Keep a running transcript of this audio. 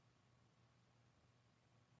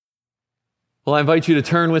Well, I invite you to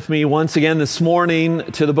turn with me once again this morning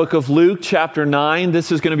to the book of Luke, chapter 9.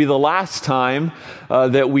 This is going to be the last time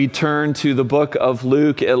that we turn to the book of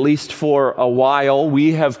Luke, at least for a while.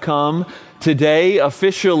 We have come today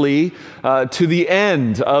officially to the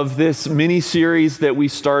end of this mini-series that we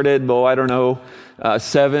started,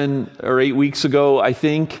 7 or 8 weeks ago, I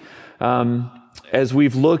think, as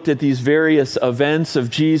we've looked at these various events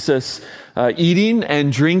of Jesus eating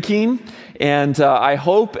and drinking. And I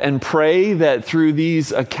hope and pray that through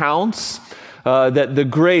these accounts, that the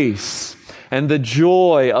grace and the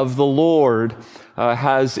joy of the Lord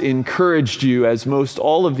has encouraged you, as most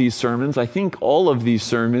all of these sermons, I think all of these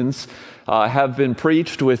sermons have been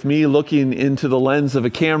preached with me looking into the lens of a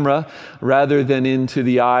camera rather than into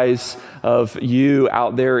the eyes of you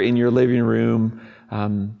out there in your living room.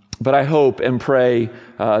 But I hope and pray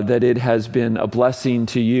that it has been a blessing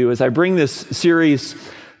to you. As I bring this series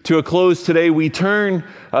to a close today, we turn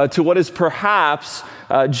to what is perhaps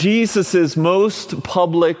Jesus' most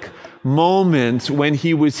public moment when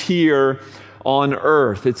he was here on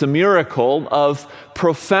earth. It's a miracle of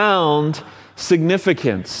profound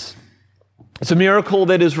significance. It's a miracle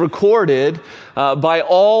that is recorded by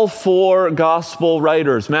all four gospel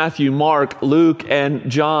writers, Matthew, Mark, Luke, and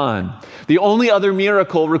John. The only other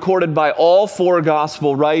miracle recorded by all four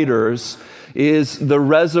gospel writers is the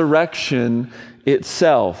resurrection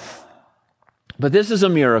itself. But this is a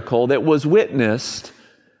miracle that was witnessed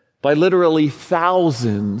by literally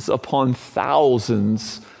thousands upon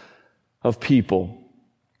thousands of people.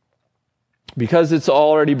 Because it's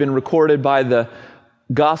already been recorded by the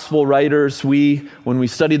gospel writers, when we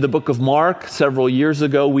studied the book of Mark several years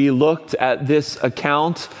ago, we looked at this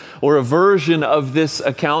account, or a version of this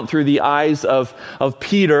account, through the eyes of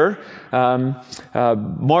Peter,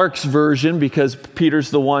 Mark's version, because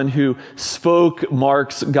Peter's the one who spoke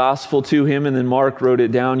Mark's gospel to him, and then Mark wrote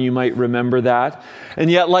it down. You might remember that.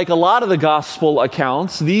 And yet, like a lot of the gospel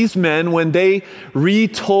accounts, these men, when they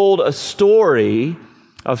retold a story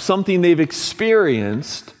of something they've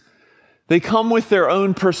experienced, they come with their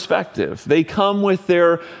own perspective. They come with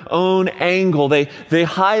their own angle. They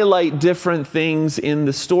highlight different things in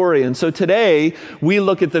the story. And so today, we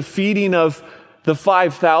look at the feeding of the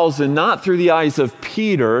 5,000, not through the eyes of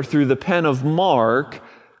Peter, through the pen of Mark,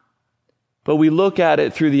 but we look at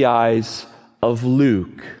it through the eyes of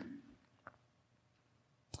Luke.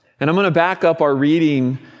 And I'm going to back up our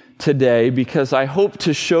reading today because I hope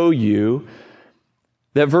to show you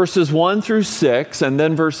that verses 1 through 6 and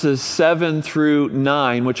then verses 7 through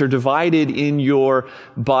 9, which are divided in your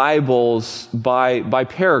Bibles by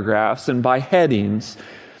paragraphs and by headings,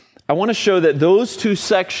 I want to show that those two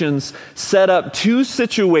sections set up two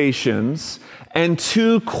situations and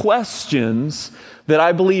two questions that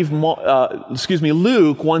I believe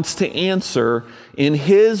Luke wants to answer in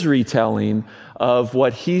his retelling of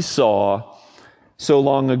what he saw so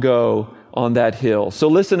long ago on that hill. So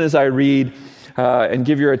listen as I read and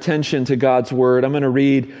give your attention to God's word. I'm going to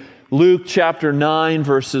read Luke chapter 9,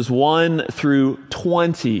 verses 1 through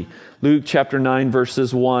 20. Luke chapter 9,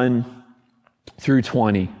 verses 1 through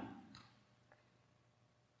 20.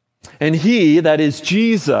 And he, that is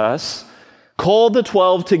Jesus, called the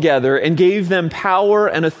 12 together and gave them power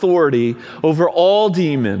and authority over all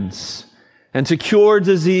demons and to cure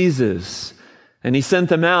diseases. And he sent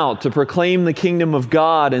them out to proclaim the kingdom of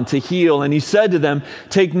God and to heal. And he said to them,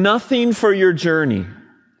 "Take nothing for your journey,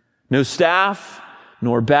 no staff,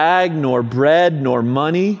 nor bag, nor bread, nor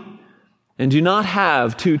money, and do not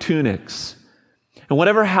have 2 tunics. And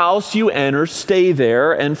whatever house you enter, stay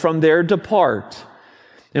there, and from there depart.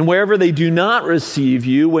 And wherever they do not receive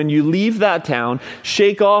you, when you leave that town,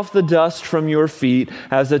 shake off the dust from your feet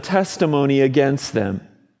as a testimony against them."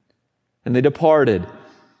 And they departed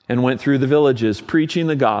and went through the villages, preaching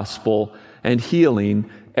the gospel and healing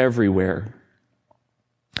everywhere.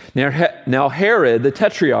 Now Herod, the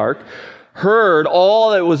Tetrarch, heard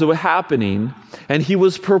all that was happening, and he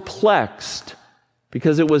was perplexed,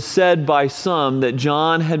 because it was said by some that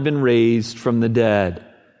John had been raised from the dead,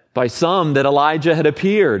 by some that Elijah had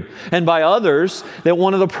appeared, and by others that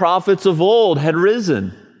one of the prophets of old had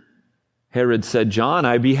risen. Herod said, "John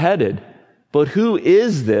I beheaded, but who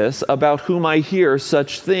is this about whom I hear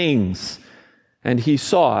such things?" And he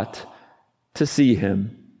sought to see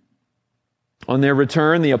him. On their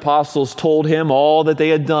return, the apostles told him all that they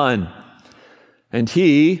had done. And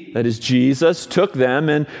he, that is Jesus, took them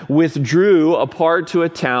and withdrew apart to a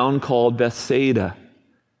town called Bethsaida.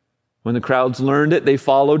 When the crowds learned it, they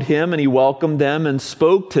followed him, and he welcomed them and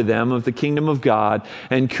spoke to them of the kingdom of God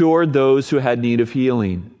and cured those who had need of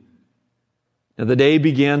healing. Now the day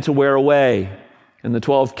began to wear away, and the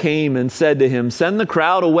 12 came and said to him, "Send the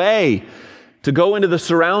crowd away, to go into the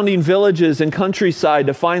surrounding villages and countryside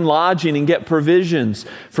to find lodging and get provisions,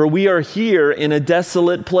 for we are here in a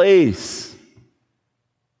desolate place."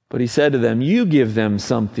 But he said to them, "You give them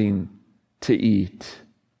something to eat."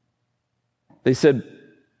 They said,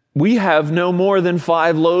 "We have no more than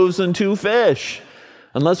 5 loaves and 2 fish,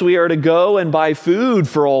 unless we are to go and buy food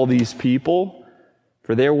for all these people."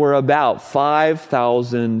 For there were about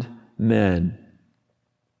 5,000 men.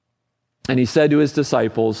 And he said to his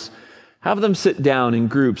disciples, "Have them sit down in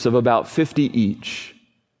groups of about 50 each."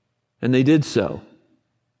 And they did so,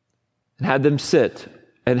 and had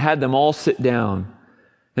them all sit down.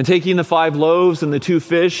 And taking the 5 loaves and the 2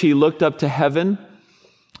 fish, he looked up to heaven,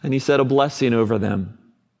 and he said a blessing over them.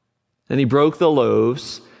 And he broke the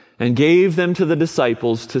loaves and gave them to the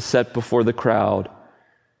disciples to set before the crowd.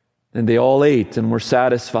 And they all ate and were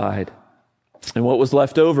satisfied. And what was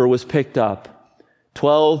left over was picked up,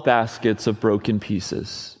 12 baskets of broken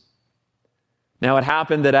pieces. Now it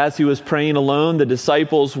happened that as he was praying alone, the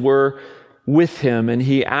disciples were with him, and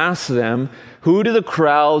he asked them, "Who do the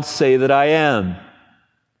crowd say that I am?"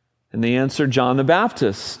 And they answered, "John the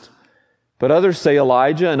Baptist. But others say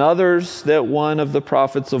Elijah, and others that one of the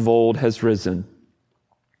prophets of old has risen."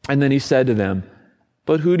 And then he said to them,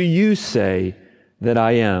 "But who do you say that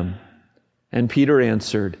I am?" And Peter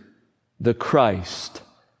answered, "The Christ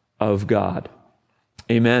of God."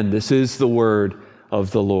 Amen. This is the word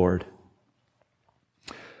of the Lord.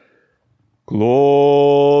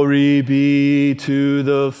 Glory be to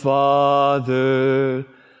the Father,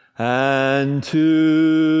 and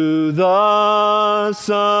to the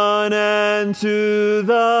Son, and to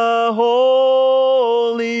the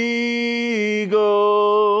Holy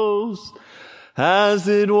Ghost, as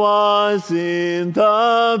it was in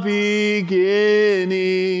the beginning,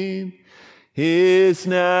 is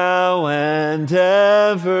now, and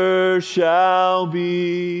ever shall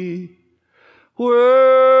be,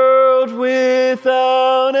 world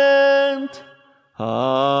without end.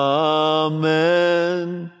 Amen.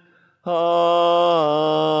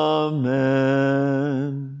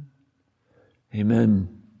 Amen. Amen.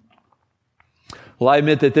 Well, I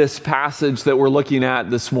admit that this passage that we're looking at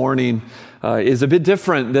this morning is a bit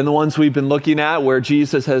different than the ones we've been looking at, where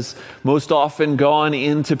Jesus has most often gone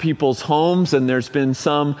into people's homes, and there's been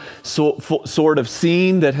some sort of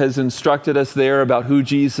scene that has instructed us there about who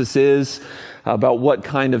Jesus is, about what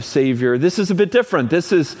kind of Savior. This is a bit different.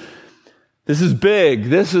 This is big.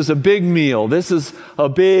 This is a big meal. This is a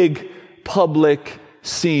big public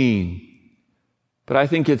scene. But I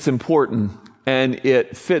think it's important, and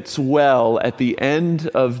it fits well at the end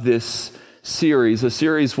of this series, a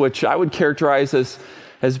series which I would characterize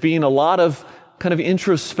as being a lot of kind of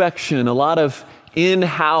introspection, a lot of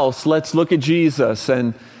in-house, let's look at Jesus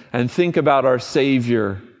and think about our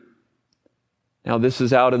Savior. Now, this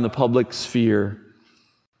is out in the public sphere.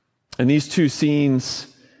 And these 2 scenes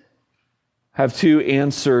have 2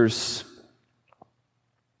 answers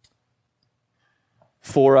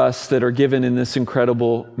for us that are given in this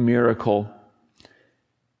incredible miracle.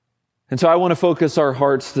 And so I want to focus our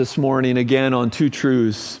hearts this morning again on 2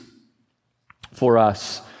 truths for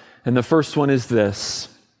us. And the first one is this: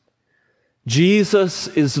 Jesus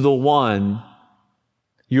is the one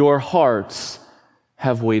your hearts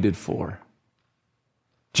have waited for.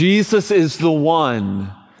 Jesus is the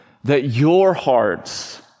one that your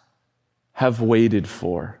hearts have waited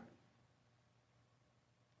for.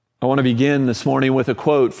 I want to begin this morning with a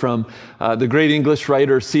quote from the great English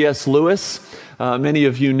writer C.S. Lewis. Many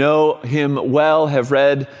of you know him well, have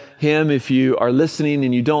read him. If you are listening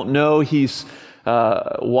and you don't know, he's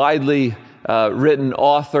widely written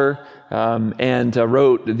author and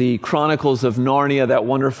wrote the Chronicles of Narnia, that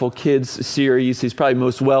wonderful kids series. He's probably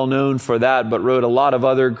most well known for that, but wrote a lot of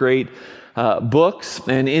other great books.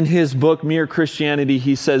 And in his book, Mere Christianity,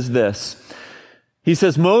 he says this. He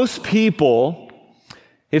says, most people,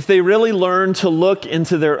 if they really learn to look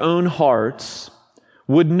into their own hearts,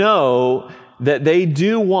 would know that they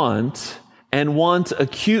do want, and want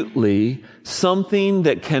acutely, something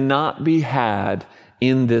that cannot be had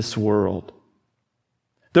in this world.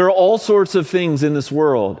 There are all sorts of things in this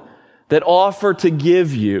world that offer to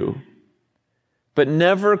give you, but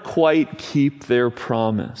never quite keep their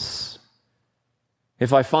promise.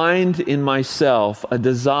 If I find in myself a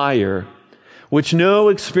desire which no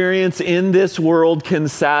experience in this world can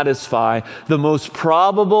satisfy, the most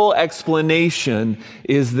probable explanation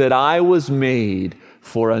is that I was made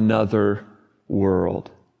for another world.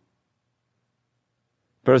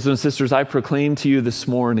 Brothers and sisters, I proclaim to you this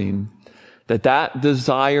morning that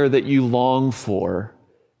desire that you long for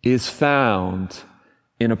is found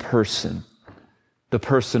in a person. the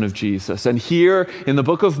person of Jesus. And here in the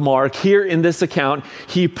book of Mark, here in this account,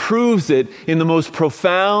 he proves it in the most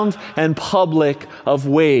profound and public of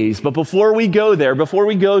ways. But before we go there, before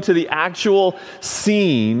we go to the actual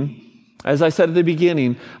scene, as I said at the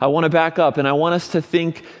beginning, I want to back up and I want us to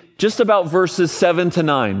think just about verses 7 to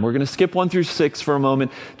 9. We're going to skip 1 through 6 for a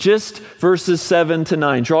moment. Just verses 7 to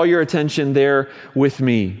 9. Draw your attention there with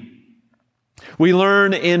me. We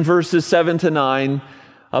learn in verses 7 to 9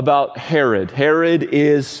 about Herod. Herod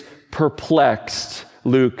is perplexed,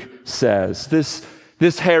 Luke says.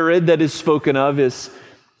 This Herod that is spoken of is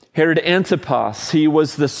Herod Antipas. He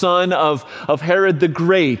was the son of Herod the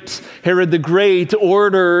Great. Herod the Great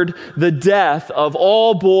ordered the death of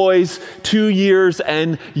all boys 2 years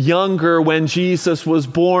and younger when Jesus was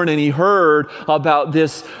born, and he heard about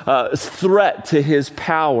this threat to his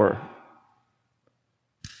power.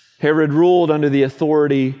 Herod ruled under the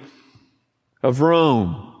authority of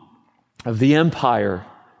Rome, of the empire.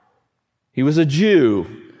 He was a Jew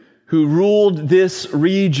who ruled this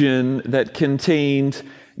region that contained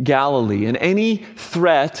Galilee. And any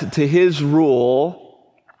threat to his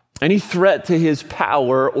rule, any threat to his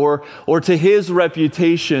power or to his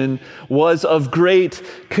reputation was of great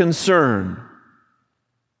concern.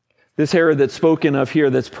 This Herod that's spoken of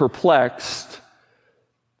here, that's perplexed,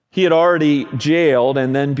 he had already jailed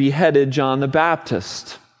and then beheaded John the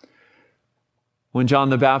Baptist. When John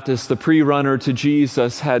the Baptist, the pre-runner to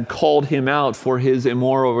Jesus, had called him out for his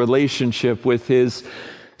immoral relationship with his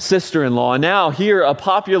sister-in-law. And now here, a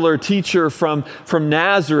popular teacher from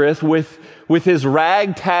Nazareth with his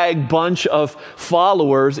ragtag bunch of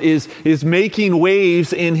followers is making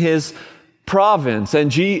waves in his province.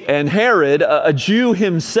 And Herod, a Jew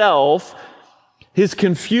himself, his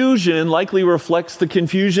confusion likely reflects the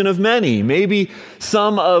confusion of many. Maybe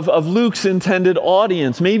some of Luke's intended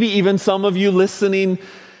audience. Maybe even some of you listening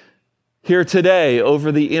here today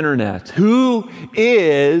over the internet. Who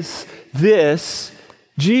is this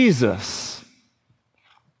Jesus?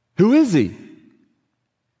 Who is he?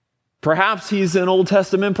 Perhaps he's an Old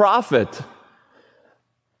Testament prophet.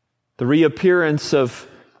 The reappearance of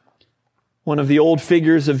one of the old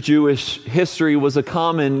figures of Jewish history was a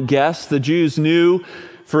common guess. The Jews knew,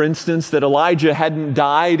 for instance, that Elijah hadn't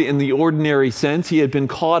died in the ordinary sense. He had been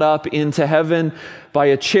caught up into heaven by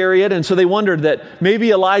a chariot. And so they wondered that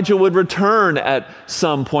maybe Elijah would return at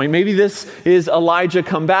some point. Maybe this is Elijah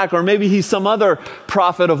come back, or maybe he's some other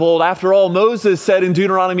prophet of old. After all, Moses said in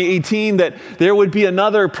Deuteronomy 18 that there would be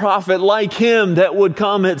another prophet like him that would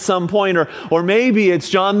come at some point. Or maybe it's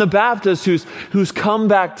John the Baptist who's come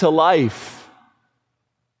back to life.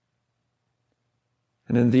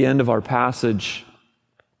 And in the end of our passage,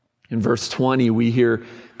 in verse 20, we hear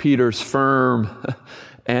Peter's firm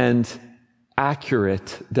and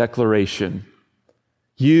accurate declaration.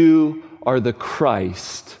 You are the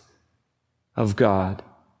Christ of God.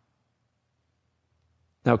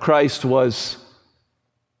 Now, Christ was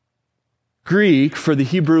Greek for the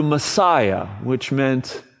Hebrew Messiah, which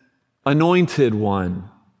meant anointed one.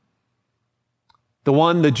 The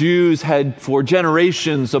one the Jews had for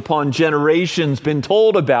generations upon generations been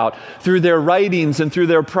told about through their writings and through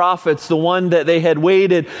their prophets, the one that they had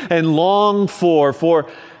waited and longed for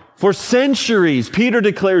centuries. Peter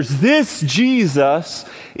declares, this Jesus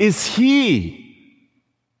is he,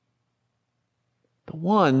 the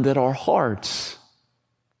one that our hearts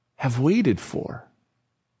have waited for.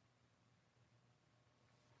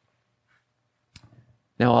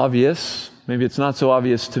 Now, obvious, maybe it's not so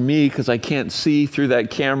obvious to me because I can't see through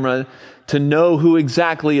that camera to know who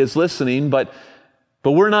exactly is listening, but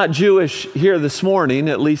we're not Jewish here this morning,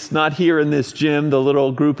 at least not here in this gym, the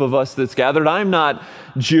little group of us that's gathered. I'm not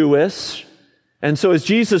Jewish. And so as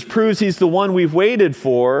Jesus proves he's the one we've waited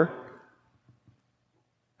for,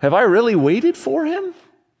 have I really waited for him?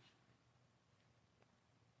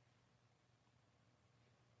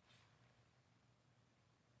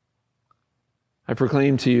 I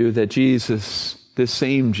proclaim to you that Jesus, this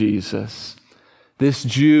same Jesus, this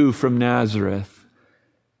Jew from Nazareth,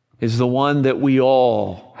 is the one that we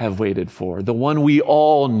all have waited for, the one we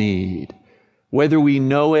all need, whether we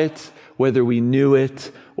know it, whether we knew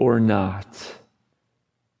it or not.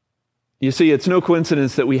 You see, it's no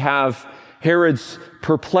coincidence that we have Herod's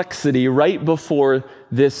perplexity right before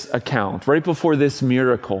this account, right before this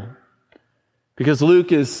miracle, because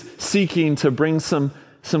Luke is seeking to bring some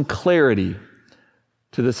clarity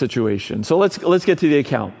to the situation. So let's get to the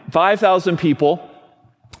account. 5,000 people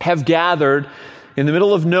have gathered in the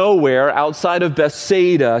middle of nowhere outside of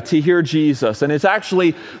Bethsaida to hear Jesus. And it's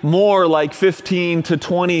actually more like 15 to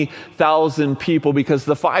 20,000 people, because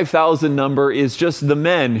the 5,000 number is just the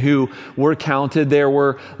men who were counted. There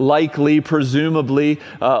were likely, presumably,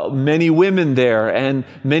 many women there and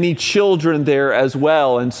many children there as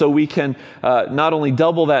well. And so we can not only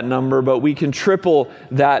double that number, but we can triple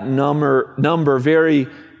that number very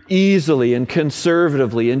easily and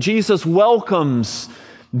conservatively. And Jesus welcomes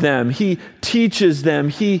them. He teaches them.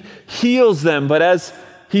 He heals them. But as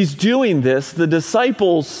he's doing this, the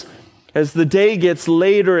disciples, as the day gets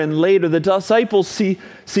later and later, the disciples see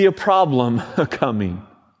a problem coming.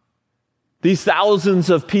 These thousands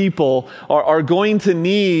of people are going to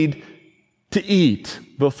need to eat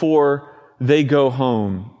before they go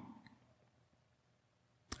home.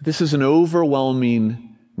 This is an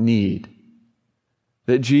overwhelming need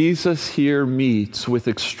that Jesus here meets with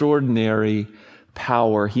extraordinary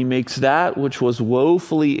power. He makes that which was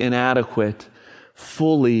woefully inadequate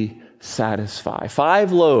fully satisfy.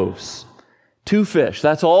 5 loaves, 2 fish,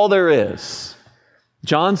 that's all there is.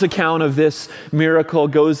 John's account of this miracle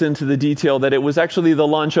goes into the detail that it was actually the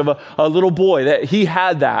lunch of a little boy, that he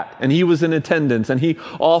had that, and he was in attendance, and he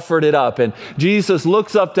offered it up. And Jesus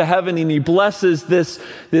looks up to heaven, and he blesses these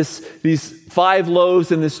 5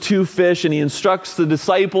 loaves and this 2 fish, and he instructs the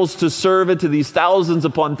disciples to serve it to these thousands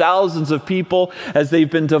upon thousands of people as they've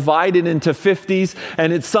been divided into 50s,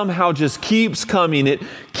 and it somehow just keeps coming. It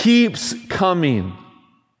keeps coming.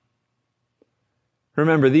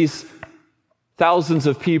 Remember, these thousands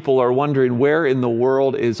of people are wondering, where in the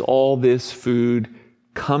world is all this food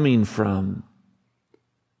coming from?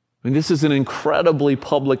 I mean, this is an incredibly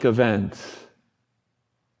public event.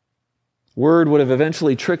 Word would have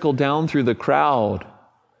eventually trickled down through the crowd.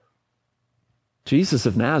 Jesus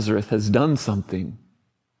of Nazareth has done something.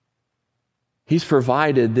 He's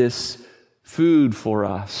provided this food for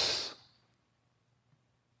us.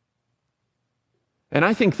 And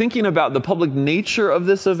I think thinking about the public nature of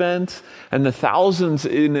this event and the thousands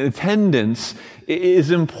in attendance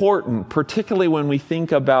is important, particularly when we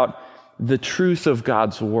think about the truth of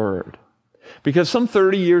God's word. Because some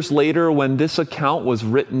 30 years later, when this account was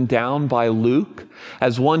written down by Luke,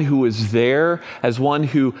 as one who was there, as one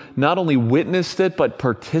who not only witnessed it, but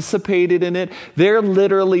participated in it, there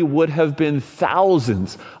literally would have been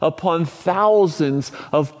thousands upon thousands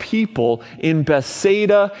of people in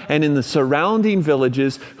Bethsaida and in the surrounding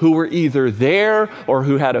villages who were either there or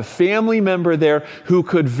who had a family member there who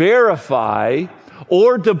could verify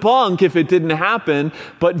or debunk if it didn't happen,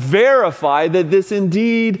 but verify that this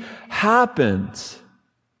indeed happened.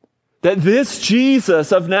 That this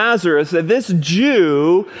Jesus of Nazareth, that this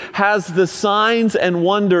Jew has the signs and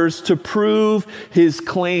wonders to prove his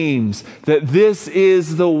claims, that this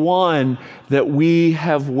is the one that we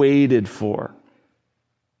have waited for.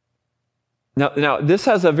 Now, this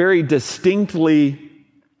has a very distinctly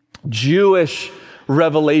Jewish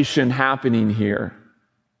revelation happening here.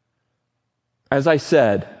 As I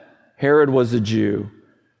said, Herod was a Jew.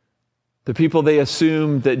 The people they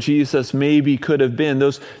assumed that Jesus maybe could have been,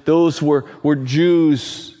 those were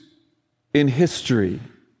Jews in history.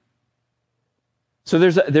 So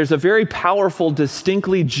there's a very powerful,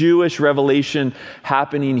 distinctly Jewish revelation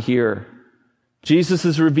happening here. Jesus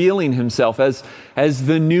is revealing himself as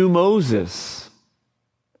the new Moses,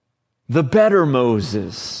 the better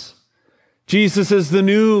Moses. Jesus is the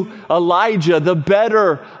new Elijah, the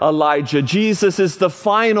better Elijah. Jesus is the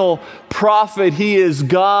final prophet. He is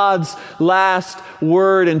God's last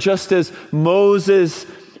word. And just as Moses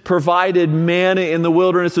provided manna in the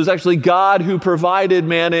wilderness, it was actually God who provided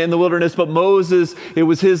manna in the wilderness, but Moses, it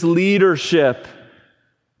was his leadership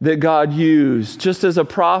that God used. Just as a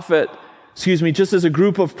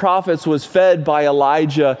group of prophets was fed by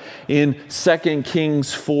Elijah in 2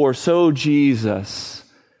 Kings 4, so Jesus,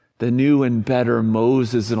 the new and better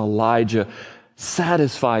Moses and Elijah,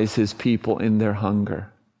 satisfies his people in their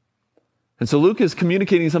hunger. And so Luke is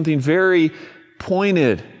communicating something very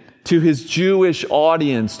pointed to his Jewish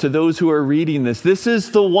audience, to those who are reading this. This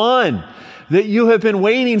is the one that you have been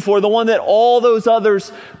waiting for, the one that all those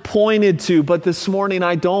others pointed to. But this morning,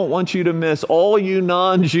 I don't want you to miss, all you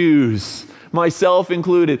non-Jews, myself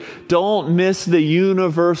included, don't miss the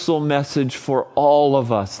universal message for all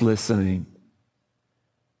of us listening.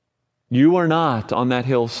 You are not on that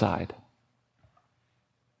hillside.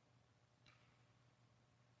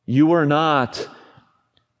 You are not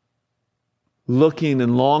looking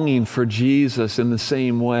and longing for Jesus in the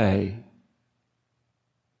same way.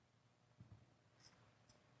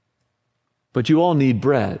 But you all need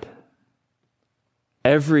bread.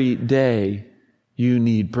 Every day you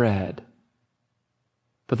need bread.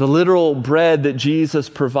 but the literal bread that Jesus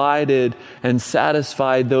provided and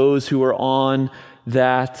satisfied those who were on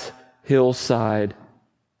that hillside.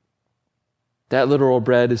 That literal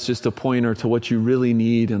bread is just a pointer to what you really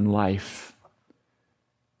need in life.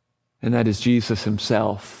 And that is Jesus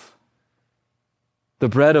himself. The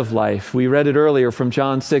bread of life. We read it earlier from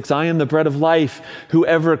John 6. I am the bread of life.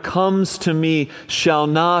 Whoever comes to me shall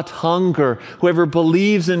not hunger. Whoever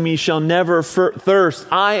believes in me shall never thirst.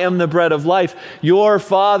 I am the bread of life. Your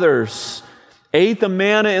fathers ate the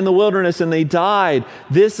manna in the wilderness and they died.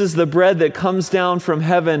 This is the bread that comes down from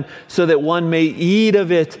heaven so that one may eat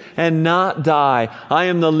of it and not die. I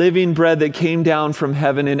am the living bread that came down from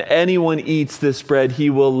heaven, and anyone eats this bread, he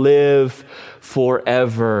will live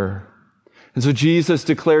forever. And so Jesus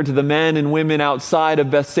declared to the men and women outside of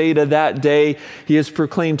Bethsaida that day, he has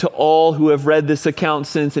proclaimed to all who have read this account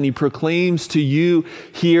since, and he proclaims to you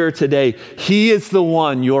here today, he is the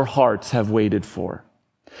one your hearts have waited for.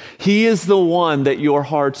 He is the one that your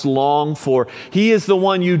hearts long for. He is the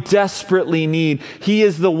one you desperately need. He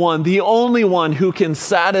is the one, the only one who can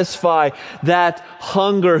satisfy that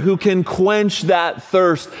hunger, who can quench that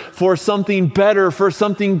thirst for something better, for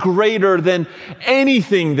something greater than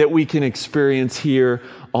anything that we can experience here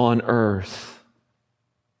on earth.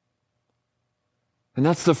 And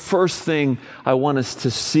that's the first thing I want us to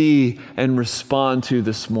see and respond to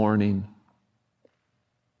this morning.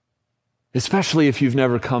 Especially if you've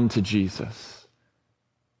never come to Jesus.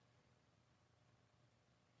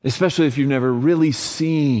 Especially if you've never really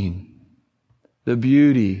seen the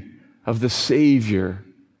beauty of the Savior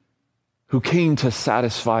who came to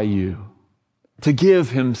satisfy you, to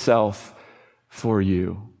give himself for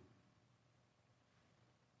you.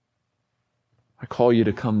 I call you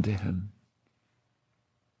to come to him.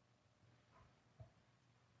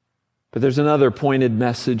 But there's another pointed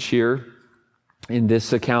message here in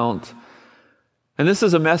this account. And this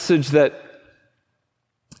is a message that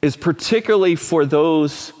is particularly for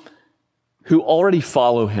those who already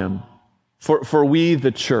follow him, for we,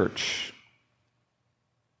 the church.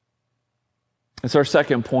 It's our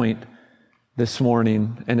second point this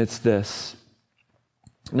morning, and it's this.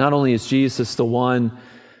 Not only is Jesus the one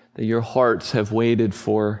that your hearts have waited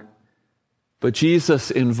for, but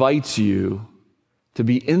Jesus invites you to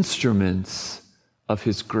be instruments of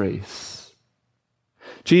his grace.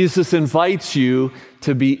 Jesus invites you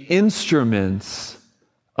to be instruments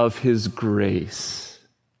of his grace.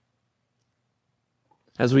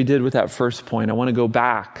 As we did with that first point, I want to go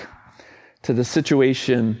back to the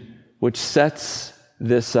situation which sets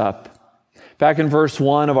this up. Back in verse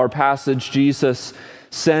 1 of our passage, Jesus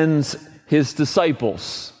sends his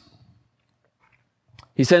disciples.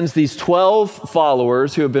 He sends these 12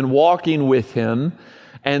 followers who have been walking with him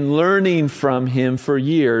and learning from him for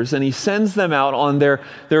years, and he sends them out on their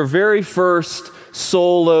very first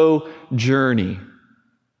solo journey.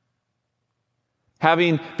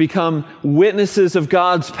 Having become witnesses of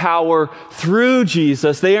God's power through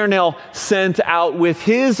Jesus, they are now sent out with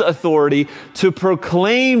his authority to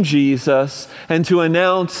proclaim Jesus and to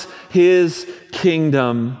announce his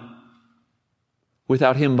kingdom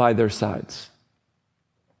without him by their sides.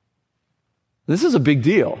 This is a big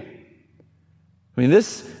deal. I mean,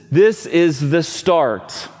 this is the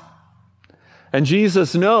start. And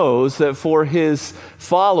Jesus knows that for his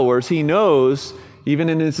followers, he knows, even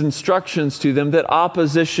in his instructions to them, that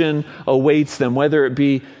opposition awaits them, whether it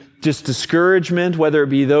be just discouragement, whether it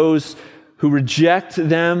be those who reject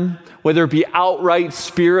them, whether it be outright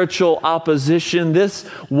spiritual opposition. This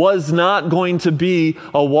was not going to be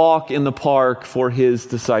a walk in the park for his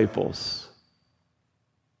disciples.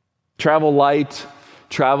 Travel light,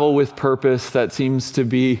 travel with purpose, that seems to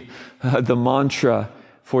be the mantra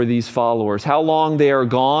for these followers. How long they are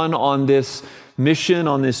gone on this mission,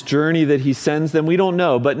 on this journey that he sends them, we don't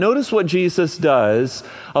know. But notice what Jesus does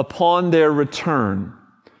upon their return.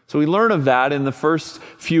 So we learn of that in the first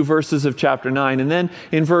few verses of chapter 9. And then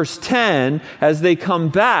in verse 10, as they come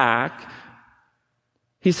back,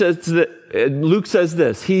 he says that, Luke says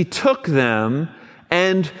this, he took them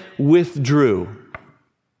and withdrew.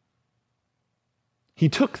 He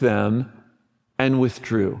took them and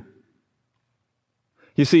withdrew.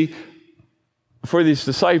 You see, for these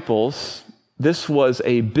disciples, this was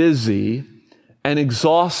a busy and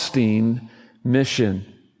exhausting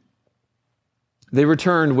mission. They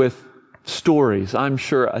returned with stories, I'm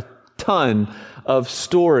sure a ton of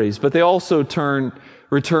stories, but they also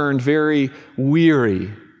returned very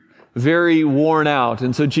weary, very worn out.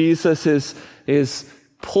 And so Jesus is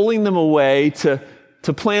pulling them away to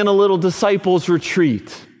plan a little disciples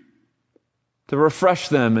retreat, to refresh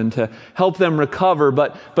them and to help them recover.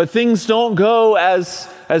 But things don't go as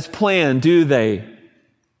planned, do they?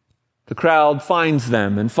 The crowd finds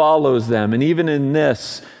them and follows them. And even in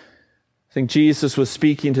this, I think Jesus was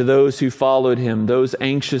speaking to those who followed him, those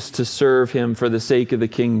anxious to serve him for the sake of the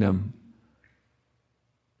kingdom.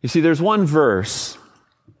 You see, there's one verse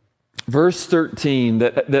 13,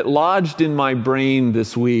 that lodged in my brain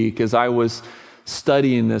this week as I was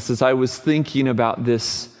studying this, as I was thinking about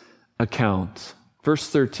this account. Verse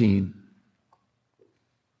 13.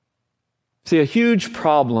 See, a huge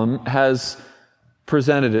problem has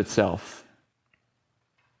presented itself.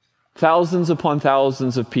 Thousands upon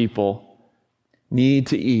thousands of people need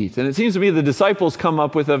to eat. And it seems to me the disciples come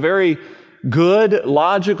up with a very good,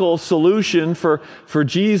 logical solution for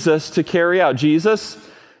Jesus to carry out. Jesus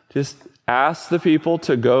just asked the people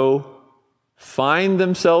to go find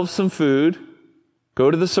themselves some food, go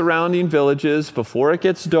to the surrounding villages before it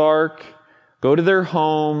gets dark, go to their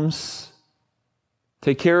homes,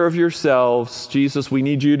 take care of yourselves. Jesus, we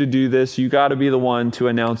need you to do this. You got to be the one to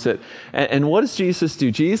announce it. And what does Jesus do?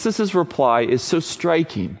 Jesus' reply is so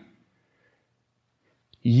striking.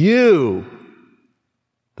 You,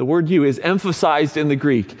 the word you is emphasized in the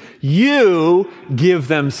Greek. You give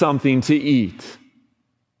them something to eat.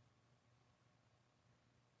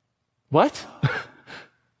 What?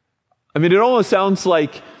 I mean, it almost sounds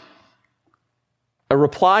like a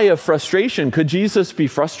reply of frustration. Could Jesus be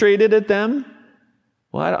frustrated at them?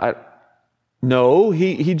 Well, no,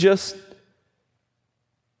 he just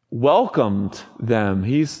welcomed them.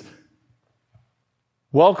 He's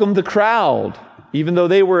welcomed the crowd, even though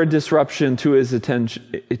they were a disruption to his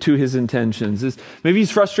intentions. Maybe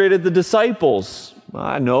he's frustrated the disciples.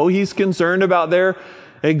 No, he's concerned about their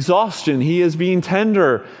exhaustion. He is being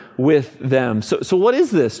tender with them. So what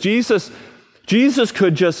is this? Jesus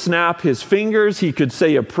could just snap his fingers. He could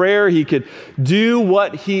say a prayer. He could do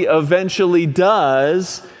what he eventually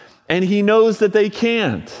does, and he knows that they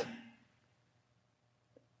can't.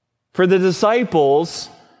 For the disciples,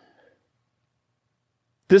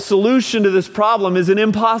 the solution to this problem is an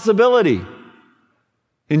impossibility.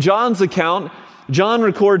 In John's account, John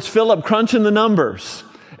records Philip crunching the numbers.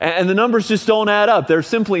 And the numbers just don't add up. There's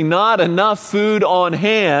simply not enough food on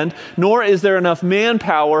hand, nor is there enough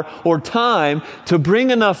manpower or time to bring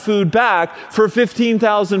enough food back for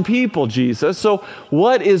 15,000 people, Jesus. So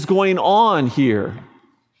what is going on here?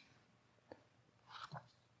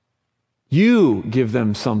 You give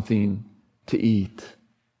them something to eat.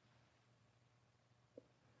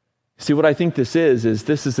 See, what I think this is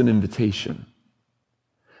this is an invitation.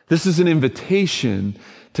 This is an invitation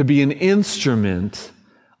to be an instrument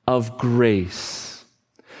of grace.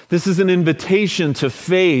 This is an invitation to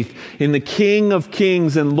faith in the King of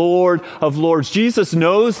Kings and Lord of Lords. Jesus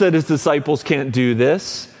knows that his disciples can't do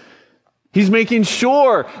this. He's making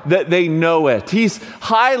sure that they know it. He's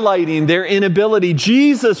highlighting their inability.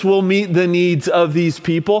 Jesus will meet the needs of these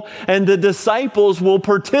people, and the disciples will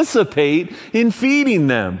participate in feeding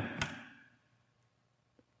them.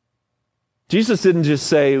 Jesus didn't just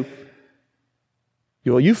say,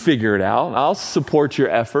 well, you figure it out. I'll support your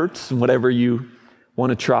efforts and whatever you want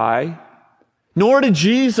to try. Nor did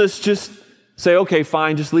Jesus just say, okay,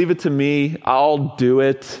 fine, just leave it to me. I'll do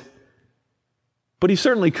it. But he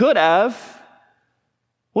certainly could have.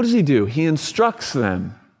 What does he do? He instructs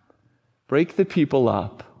them. Break the people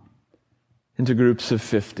up into groups of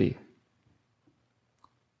 50.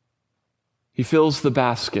 He fills the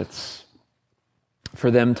baskets for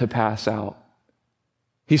them to pass out.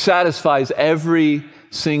 He satisfies every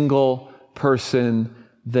single person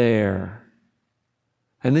there.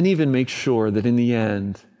 And then even makes sure that in the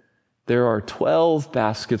end, there are 12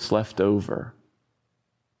 baskets left over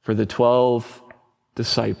for the 12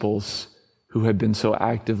 disciples who had been so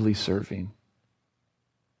actively serving.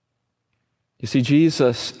 You see,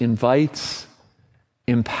 Jesus invites,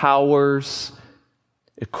 empowers,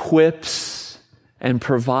 equips, and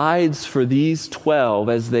provides for these 12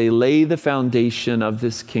 as they lay the foundation of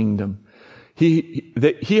this kingdom.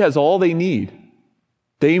 He has all they need.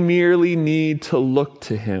 They merely need to look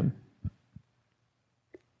to him.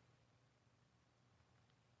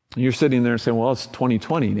 You're sitting there saying, well, it's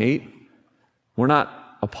 2020, Nate. We're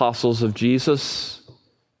not apostles of Jesus.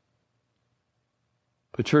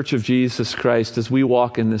 But Church of Jesus Christ, as we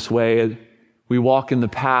walk in this way, we walk in the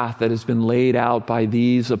path that has been laid out by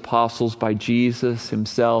these apostles, by Jesus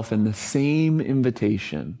himself, and the same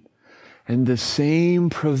invitation and the same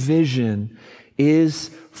provision is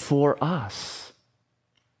for us.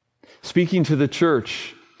 Speaking to the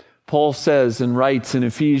church, Paul says and writes in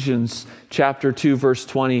Ephesians chapter 2, verse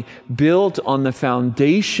 20, built on the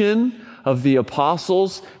foundation of the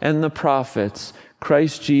apostles and the prophets,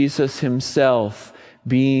 Christ Jesus himself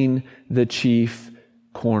being the chief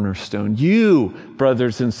cornerstone. You,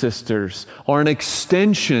 brothers and sisters, are an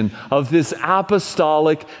extension of this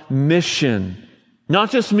apostolic mission. Not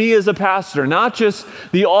just me as a pastor, not just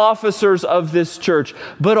the officers of this church,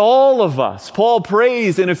 but all of us. Paul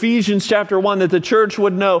prays in Ephesians chapter 1 that the church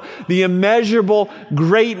would know the immeasurable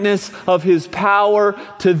greatness of his power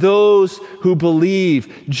to those who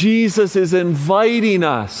believe. Jesus is inviting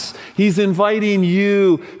us. He's inviting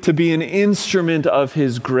you to be an instrument of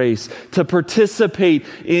his grace, to participate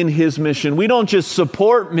in his mission. We don't just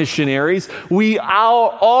support missionaries, we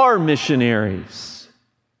are missionaries.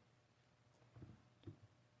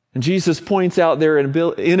 And Jesus points out their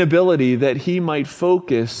inability that he might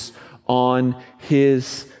focus on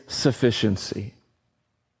his sufficiency.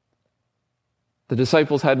 The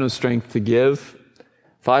disciples had no strength to give.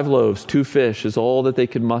 5 loaves, 2 fish is all that they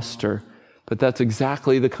could muster. But that's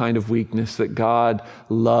exactly the kind of weakness that God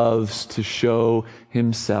loves to show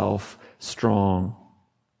himself strong.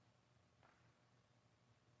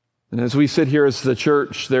 And as we sit here as the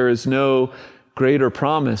church, there is no greater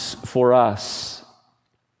promise for us.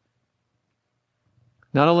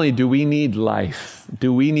 Not only do we need life,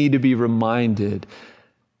 do we need to be reminded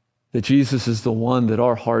that Jesus is the one that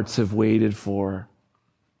our hearts have waited for,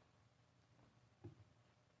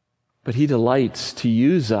 but he delights to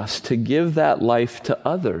use us to give that life to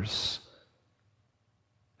others.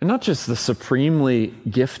 And not just the supremely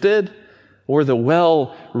gifted or the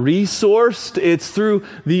well-resourced, it's through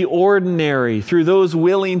the ordinary, through those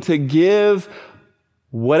willing to give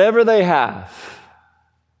whatever they have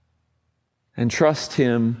and trust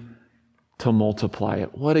him to multiply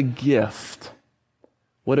it. What a gift.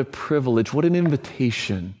 What a privilege. What an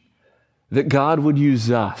invitation that God would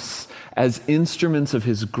use us as instruments of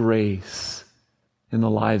his grace in the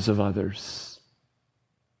lives of others.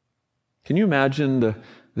 Can you imagine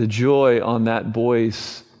the joy on that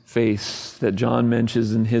boy's face that John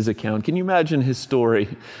mentions in his account? Can you imagine his story?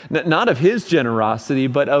 Not of his generosity,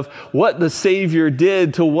 but of what the Savior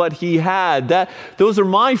did to what he had. Those are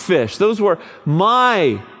my fish. Those were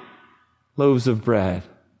my loaves of bread.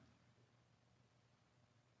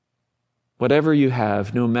 Whatever you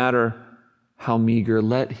have, no matter how meager,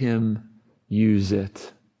 let him use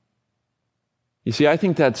it. You see, I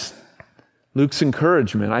think that's Luke's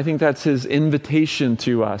encouragement. I think that's his invitation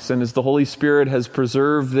to us. And as the Holy Spirit has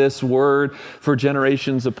preserved this word for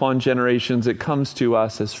generations upon generations, it comes to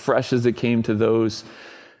us as fresh as it came to those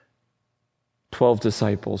 12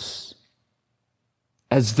 disciples.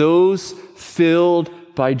 As those filled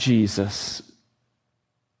by Jesus,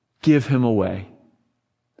 give him away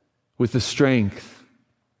with the strength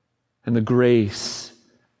and the grace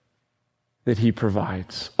that he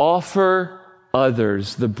provides. Offer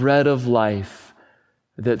others the bread of life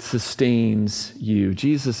that sustains you.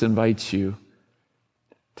 Jesus invites you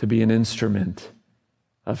to be an instrument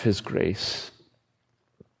of his grace.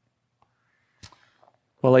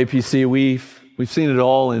 Well, APC, we've seen it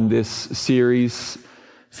all in this series,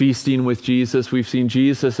 Feasting with Jesus. We've seen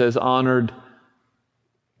Jesus as honored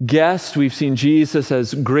guest. We've seen Jesus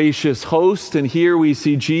as gracious host. And here we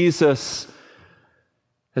see Jesus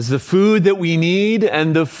as the food that we need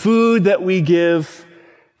and the food that we give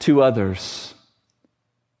to others.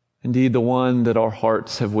 Indeed, the one that our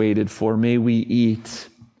hearts have waited for. May we eat.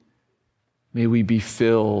 May we be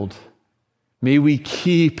filled. May we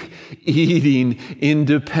keep eating in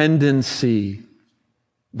dependency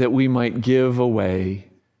that we might give away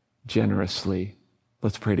generously.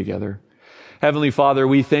 Let's pray together. Heavenly Father,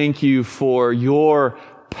 we thank you for your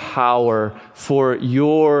power, for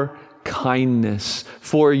your kindness,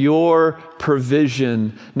 for your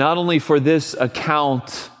provision, not only for this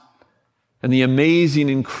account and the amazing,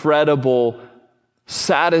 incredible,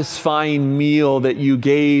 satisfying meal that you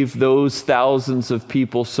gave those thousands of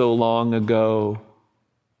people so long ago,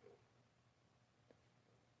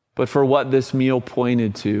 but for what this meal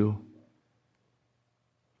pointed to,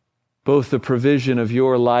 both the provision of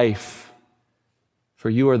your life, for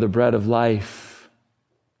you are the bread of life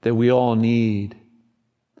that we all need,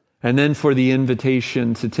 and then for the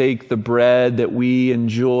invitation to take the bread that we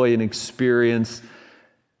enjoy and experience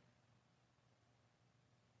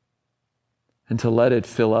and to let it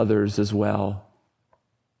fill others as well.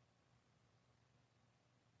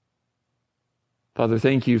 Father,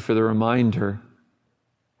 thank you for the reminder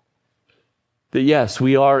that yes,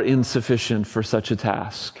 we are insufficient for such a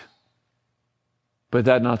task, but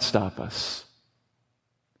that not stop us.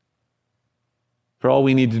 For all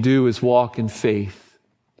we need to do is walk in faith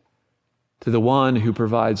to the one who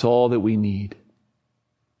provides all that we need,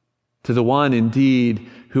 to the one indeed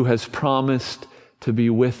who has promised to be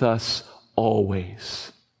with us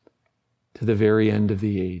always, to the very end of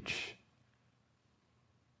the age.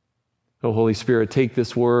 Oh, Holy Spirit, take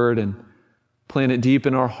this word and plant it deep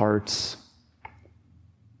in our hearts,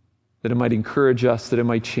 that it might encourage us, that it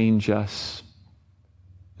might change us,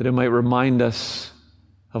 that it might remind us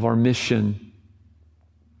of our mission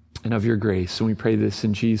and of your grace. And we pray this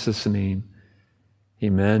in Jesus' name.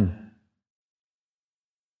 Amen.